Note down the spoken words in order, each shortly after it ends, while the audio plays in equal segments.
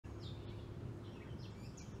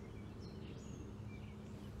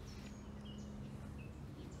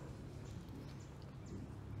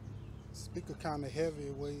Speaker kind of heavy,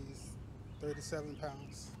 it weighs 37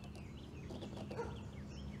 pounds.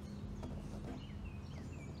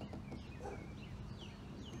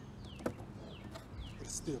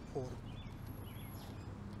 It's still portable.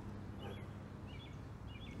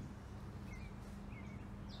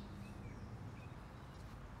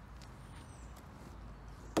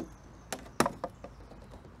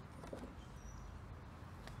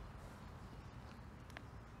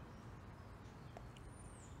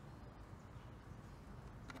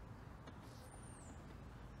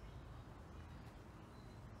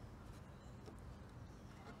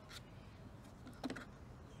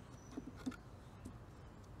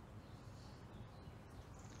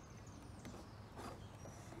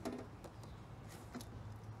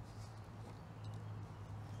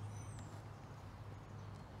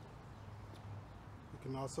 You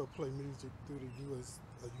can also play music through the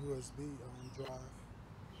USB drive.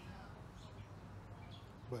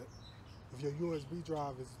 But if your USB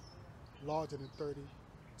drive is larger than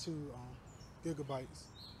 32 gigabytes,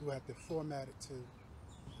 you have to format it to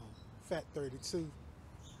FAT32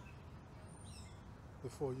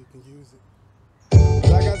 before you can use it.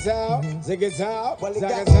 Zaga's out, Ziggy's out,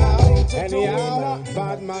 Zaga's out, anyhow,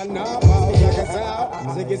 bad man now, Zaga's out,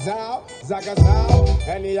 Ziggy's out, Zaga's out,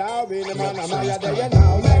 anyhow, be the man, I'm out there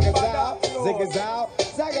now, Zaga's out, Ziggy's out,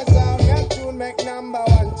 Zaga's out, that tune make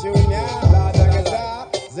 #1 tune, yeah, Zaga's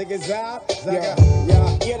out, Ziggy's out, Zaga,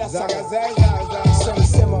 yeah, Zaga's out,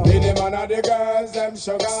 be the man of the girls, them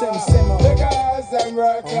sugar, the girls, them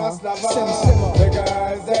world class lover, the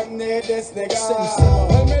girls, them need this nigga,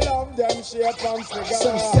 when me love them shape and figure.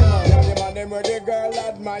 Yeah, the man them where the girl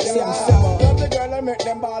admire. Love the girl and make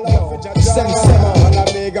them ball out for just and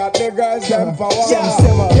I me got the girls them power.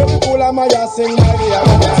 You be cool and my ass sing by the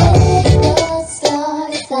hour.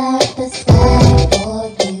 Stars like the sky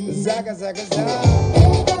for you. Zaga, zaga, zaga.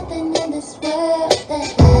 There's nothing in this world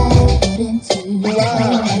that I wouldn't do.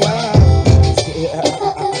 If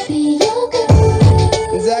I could be your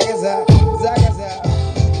girl. Zaga, zaga, zaga, zaga.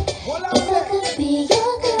 If I could be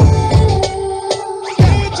your girl.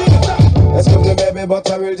 Excuse me, baby, but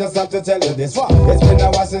I will just have to tell you this. It's been a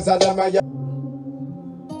while since I done my.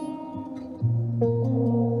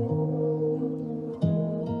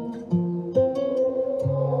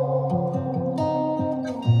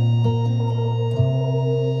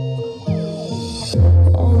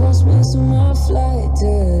 Almost missing my flight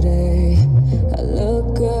today. I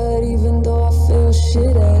look good even though I feel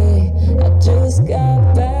shitty. I just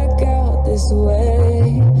got back out this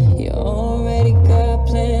way. You already got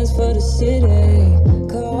plans for the city.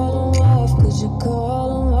 Call them off, cause you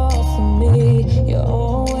call them off for me. You're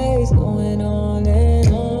always going on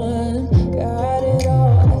and on. Got it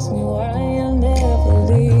all, ask me why I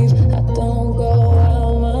never leave. I don't go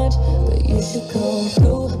out much, but you should come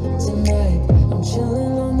through tonight. I'm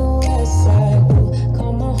chilling on the west side. Ooh,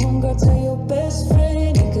 call my homegirl, tell your best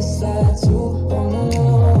friend you can slide too on the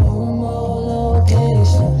low, remote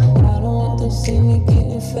location. I don't want them seeing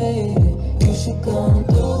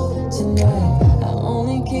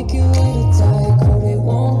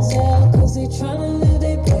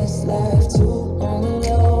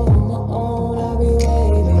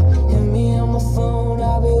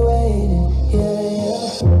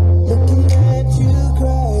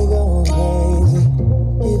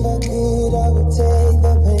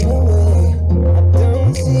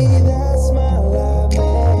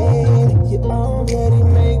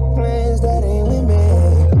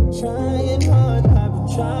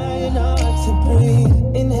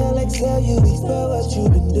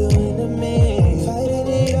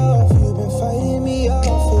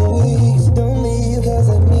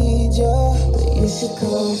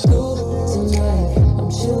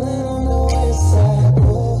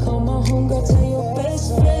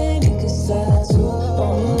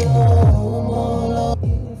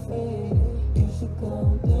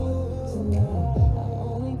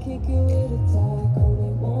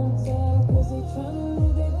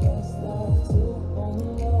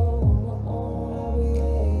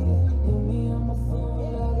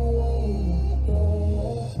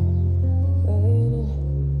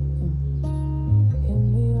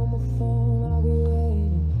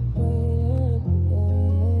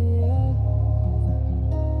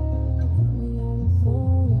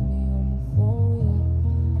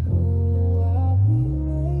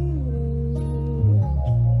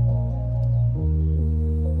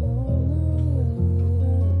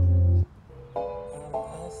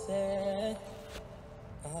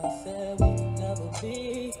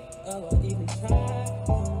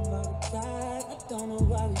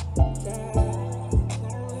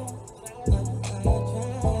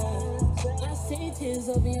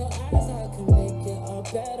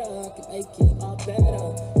make it all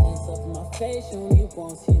better. Hands up in my face, you only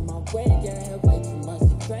won't see my way. Yeah, I had way too much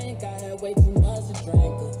to drink, I had way too much to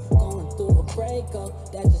drink. Going through a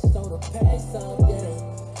breakup, that just slowed the pace up,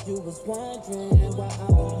 yeah. You was wondering why I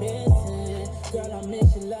was missing. Girl, I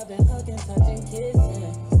miss you loving, hugging, touching,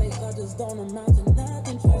 kissing. Say others don't amount to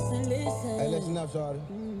nothing, trust and listen. Hey, listen up, shorty.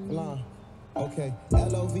 Line. Okay,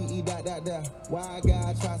 L-O-V-E ... Why I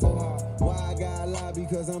gotta try so hard? Why I gotta lie?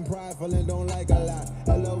 Because I'm prideful and don't like a lot.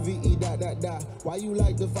 L-O-V-E ... Why you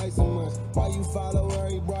like to fight so much? Why you follow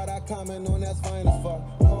every broad I comment on? That's fine as fuck.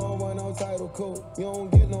 You don't want no title, cool. You don't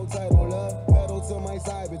get no title, love. Pedal to my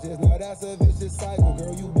side bitches. Now that's a vicious cycle,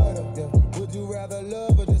 girl. You better, yeah. Would you rather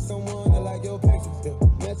love or just someone that like your pictures? Yeah.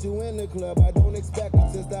 Met you in the club, I don't expect you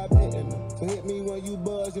to stop hitting me. So hit me when you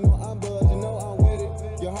buzz, you know I'm buzzed, you know I'm with it.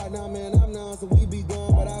 Your heart now, man, I'm numb, so we be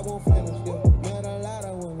gone, but I won't finish. Yeah. Met a lot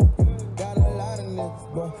of women, got a lot of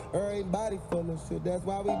niggas, but everybody full of shit. That's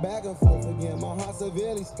why we back and forth again. My heart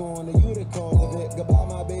severely scorned, and you the cause of it. Goodbye,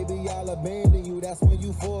 my baby, I'll abandon you. That's when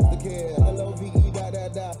you forced to care. L-O-V-E ...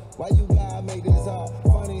 Why you gotta make this hard?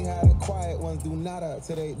 Funny how the quiet ones do nada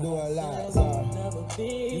till they do a lot. Sorry. Never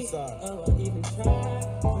be, You sorry. or even try. I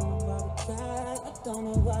don't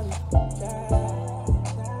know why we try.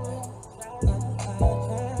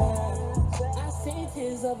 I see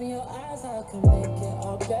tears up in your eyes. I can make it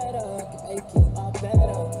all better. I can make it all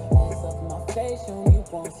better. Hands up in my face, you only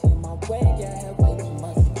won't see my way. Yeah, I had way too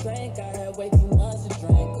much to drink. I had way too much to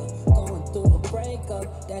drink. Going through a breakup,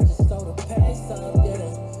 that just slowed the pace up.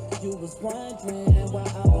 Yeah, you was wondering why I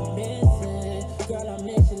was missing. Girl, I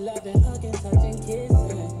miss you loving, hugging, touching,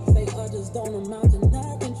 kissing. Say others don't amount to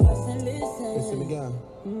nothing, trust and listen. Listen again.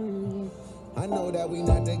 I know that we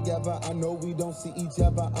not together. I know we don't see each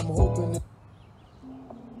other. I'm hoping that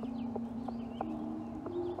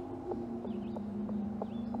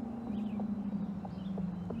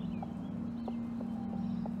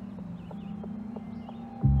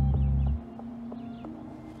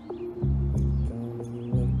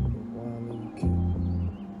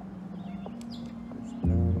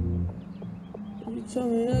you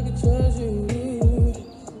told me I could trust you.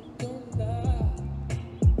 Don't lie.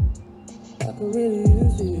 I could really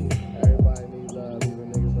use you. everybody needs love,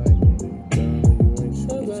 even niggas like me. You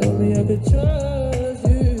told me I could trust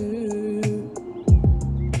you.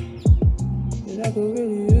 And I could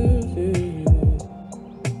really use you.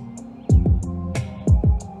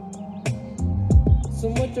 So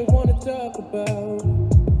much I wanna talk about,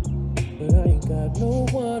 but I ain't got no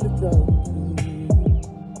one to talk to.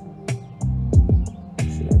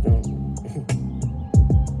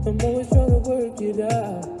 I'm always trying to work it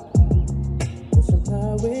out, but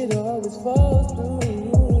somehow it always falls through.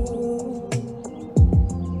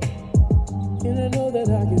 And I know that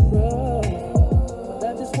I get rough, but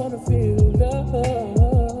I just wanna feel